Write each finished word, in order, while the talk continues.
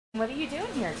What are you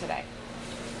doing here today?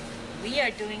 We are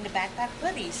doing the backpack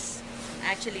buddies.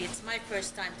 Actually, it's my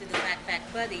first time to do backpack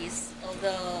buddies,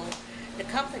 although the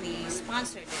company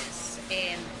sponsored this,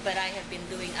 but I have been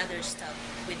doing other stuff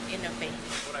with Innovate.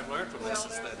 What I've learned from this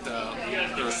is that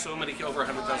there are so many, over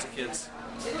 100,000 kids,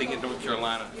 I think in North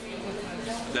Carolina,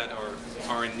 that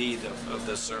are in need of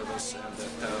this service, and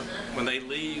that when they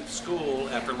leave school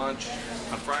after lunch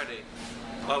on Friday,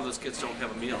 a lot of those kids don't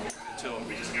have a meal until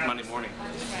Monday morning,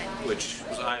 which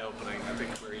was eye-opening. I think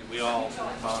we all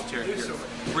volunteered here to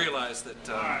realize that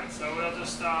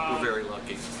we're very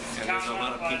lucky, and there's a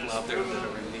lot of people out there that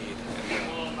are in need,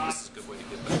 and this is a good way to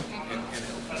give back and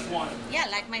help. Yeah,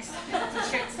 like my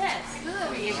t-shirt says,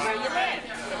 where you live.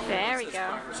 There we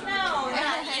go. No,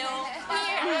 not you.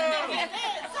 Here.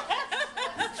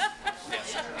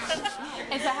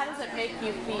 And so how does it make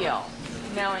you feel,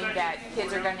 knowing that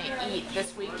kids are going to eat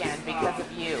this weekend because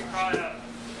of you?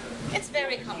 It's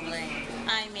very humbling.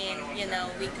 I mean, you know,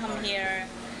 we come here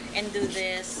and do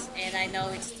this, and I know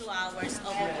it's 2 hours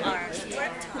of our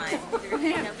work time.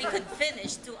 You know, we could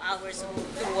finish 2 hours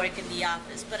to work in the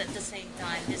office, but at the same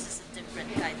time, this is a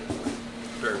different kind of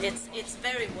work. It's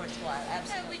very worthwhile.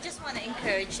 Absolutely. We just want to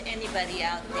encourage anybody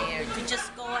out there to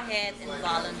just go ahead and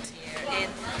volunteer,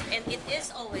 and it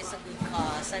is always a good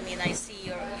cause. I mean, I see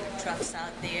your trucks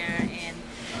out there, and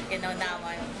you know, now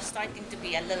I'm starting to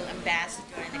be a little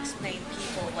ambassador and explain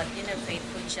people what Innovate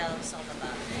Food Shelf is all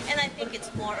about. And I think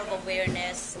it's more of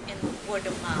awareness and word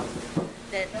of mouth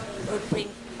that would bring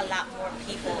a lot more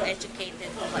people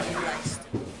educated to what you guys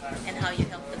do and how you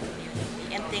help the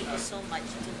community. And thank you so much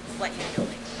to what you're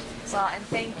doing. Well, and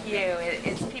thank you.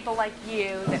 It's people like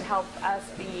you that help us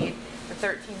feed the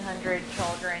 1,300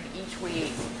 children each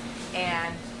week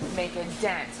and make a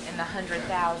dent in the 100,000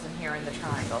 here in the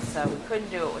Triangle. So we couldn't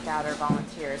do it without our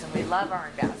volunteers, and we love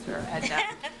our ambassador, Edna.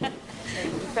 You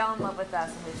fell in love with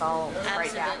us, and we fell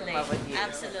right back in love with you.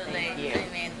 Absolutely. Thank you. I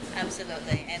mean,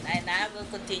 absolutely. And I will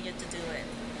continue to do it.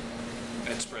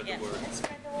 And spread the word.